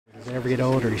Does it ever get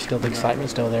old, or is still the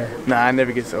excitement still there? Nah, I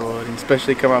never get so old, and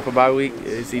especially coming off a bye week,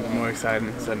 it's even more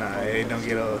exciting. So nah, it don't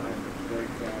get old.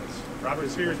 Robert,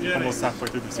 so you're almost halfway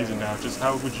through the season now. Just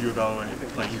how would you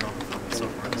evaluate like your own performance so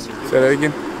far this year? Say that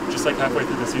again. Just like halfway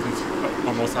through the season,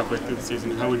 almost halfway through the season,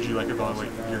 how would you like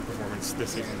evaluate your performance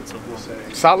this season so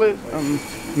far? Solid.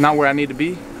 Not where I need to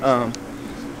be.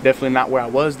 Definitely not where I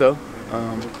was though.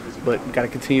 But got to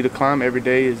continue to climb. Every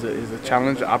day is a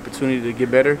challenge, an opportunity to get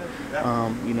better.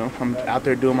 You know, I'm out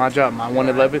there doing my job. My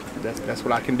 111th. That's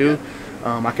what I can do.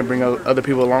 I can bring other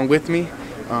people along with me.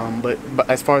 But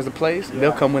as far as the plays,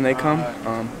 they'll come when they come.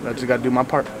 I just got to do my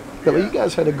part. Billy, you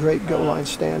guys had a great goal line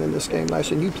stand in this game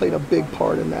last year, and you played a big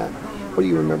part in that. What do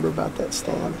you remember about that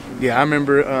stand? Yeah, I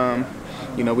remember.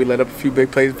 You know, we let up a few big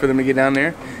plays for them to get down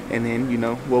there, and then you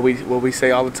know what we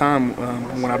say all the time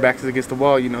when our back is against the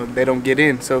wall. You know, they don't get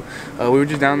in. So we were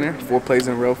just down there, 4 plays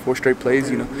in a row, 4 straight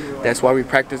plays. You know, that's why we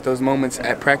practice those moments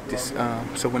at practice.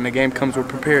 So when the game comes, we're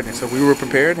prepared. And so we were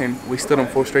prepared, and we stood them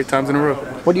 4 straight times in a row.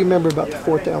 What do you remember about the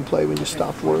 4th down play when you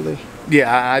stopped Worley?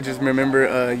 Yeah, I just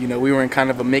remember, you know, we were in kind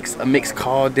of a mixed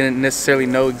call. Didn't necessarily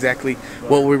know exactly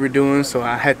what we were doing, so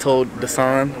I had told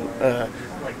Dasan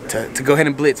to go ahead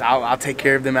and blitz. I'll take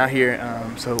care of them out here.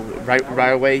 So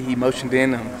right away he motioned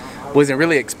in. Wasn't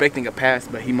really expecting a pass,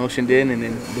 but he motioned in, and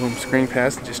then boom, screen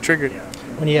pass, just triggered.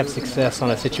 When you have success on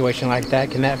a situation like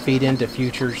that, can that feed into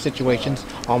future situations,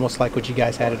 almost like what you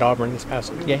guys had at Auburn this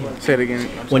past game? Say it again.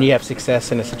 When you have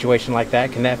success in a situation like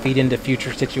that, can that feed into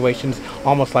future situations,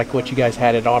 almost like what you guys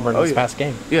had at Auburn this past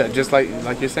game? Yeah, just like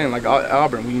you're saying, like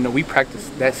Auburn. You know, we practice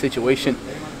that situation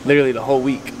literally the whole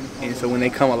week. And so when they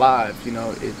come alive, you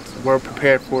know, we're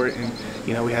prepared for it, and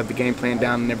you know we have the game plan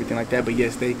down and everything like that. But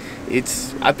yes,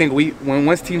 I think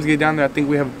once teams get down there, I think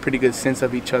we have a pretty good sense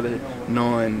of each other,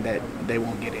 knowing that they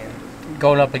won't get in.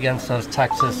 Going up against those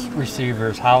Texas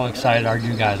receivers, how excited are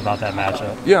you guys about that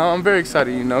matchup? Yeah, I'm very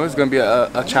excited. You know, it's going to be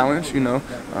a challenge. You know,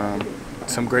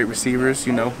 some great receivers.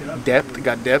 You know,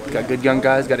 got good young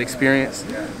guys, got experience.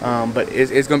 But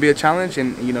it's going to be a challenge,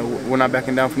 and you know we're not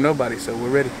backing down from nobody, so we're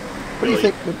ready. What do you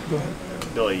think? Go ahead.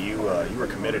 Billy, you were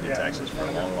committed to Texas for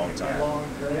a long, long time.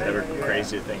 Ever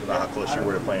crazy to think about how close you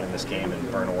were to playing in this game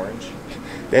in burnt orange?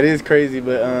 That is crazy,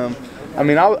 but I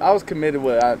mean, I was committed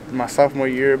my sophomore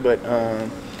year, but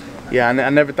yeah, I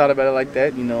never thought about it like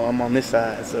that. You know, I'm on this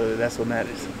side, so that's what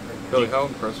matters. Billy, how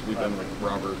impressed have you been with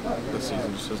Robert this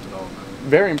season, just his development?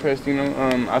 Very impressed. You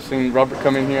know, I've seen Robert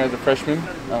come in here as a freshman,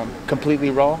 completely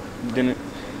raw,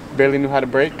 barely knew how to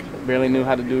break. Barely knew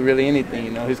how to do really anything.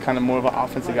 You know, he's kind of more of an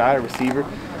offensive guy, a receiver.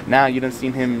 Now you done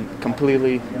seen him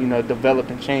completely, you know, develop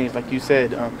and change, like you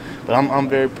said. But I'm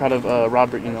very proud of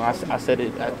Robert. You know, I said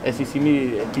it at SEC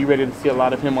Media. Be ready to see a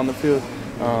lot of him on the field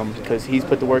because he's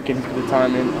put the work in, he's put the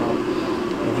time in.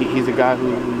 And he's a guy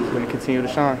who's going to continue to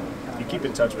shine. You keep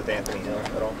in touch with Anthony Hill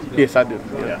at all? Yes, I do.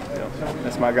 Yeah.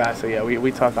 That's my guy. So yeah,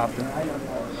 we talk often.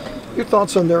 Your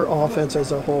thoughts on their offense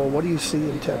as a whole? What do you see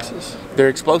in Texas? They're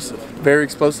explosive, very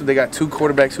explosive. They got 2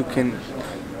 quarterbacks who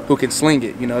can sling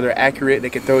it. You know, they're accurate. They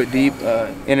can throw it deep,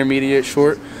 intermediate,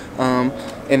 short,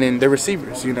 and then they're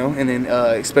receivers. You know, and then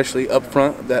especially up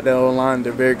front, that line,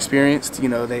 they're very experienced. You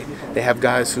know, they have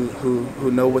guys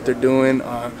who know what they're doing.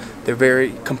 They're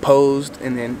very composed,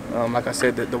 and then like I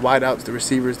said, the wideouts, the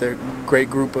receivers, they're a great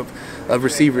group of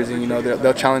receivers, and you know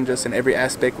they'll challenge us in every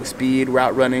aspect with speed,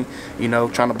 route running, you know,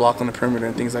 trying to block on the perimeter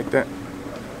and things like that.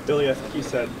 Billy, I think you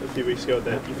said a few weeks ago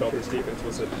that you felt this defense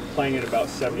was playing at about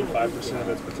 75% of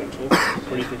its potential. Where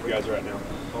do you think you guys are at now?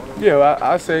 Yeah, well,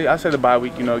 I say the bye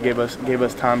week, you know, gave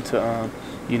us time to,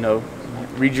 you know,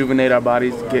 rejuvenate our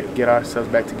bodies, get ourselves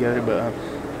back together. But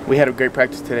we had a great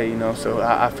practice today, you know, so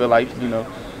I feel like, you know,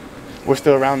 we're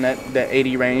still around that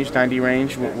 80 range, 90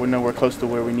 range. We're nowhere close to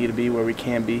where we need to be, where we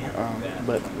can be,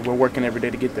 but we're working every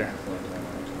day to get there.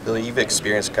 Billy, you've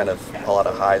experienced kind of a lot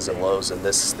of highs and lows in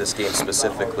this game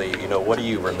specifically. You know, what do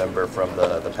you remember from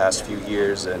the past few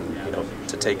years and, you know,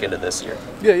 to take into this year?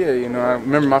 Yeah, you know, I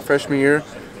remember my freshman year,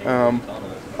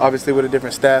 obviously with a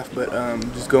different staff, but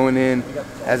just going in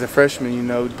as a freshman, you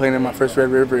know, playing in my first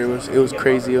Red River, it was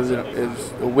crazy. It was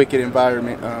a wicked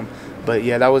environment. But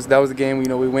yeah, that was the game. You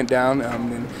know, we went down,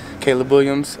 and Caleb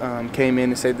Williams came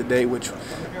in and saved the day, which,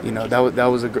 you know, that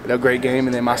was a great game.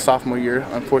 And then my sophomore year,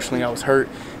 unfortunately, I was hurt,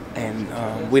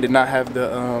 and we did not have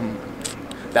the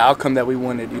outcome that we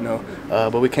wanted. You know,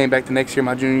 but we came back the next year,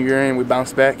 my junior year, and we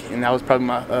bounced back, and that was probably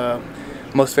my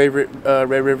most favorite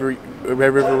Red River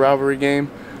rivalry game.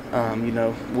 You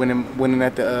know, winning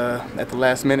at the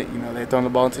last minute. You know, they thrown the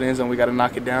ball into the end zone. We got to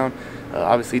knock it down.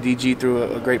 Obviously, DG threw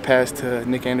a great pass to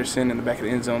Nick Anderson in the back of the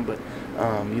end zone. But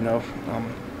you know,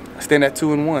 I stand at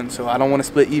 2-1, so I don't want to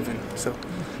split even. So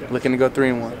looking to go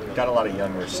 3-1. Got a lot of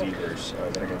young receivers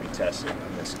that are going to be tested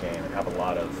in this game and have a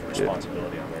lot of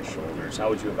responsibility on their shoulders. How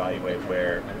would you evaluate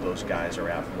where those guys are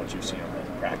at from what you see on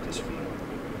the practice field?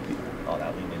 All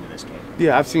that leading into this game.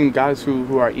 Yeah, I've seen guys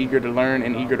who are eager to learn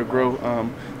and eager to grow.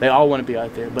 They all want to be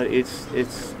out there, but it's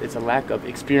a lack of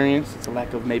experience. It's a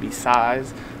lack of maybe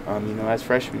size. As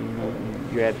freshmen,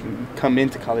 you come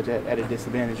into college at a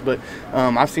disadvantage. But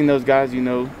I've seen those guys,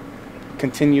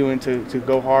 continuing to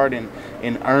go hard and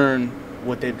earn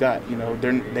what they've got.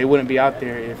 They wouldn't be out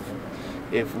there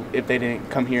if they didn't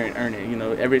come here and earn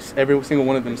it. Every single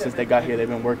one of them since they got here, they've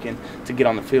been working to get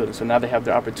on the field, and so now they have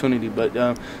their opportunity. But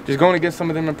just going against some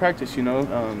of them in practice,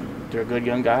 they're good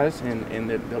young guys, and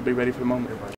they'll be ready for the moment.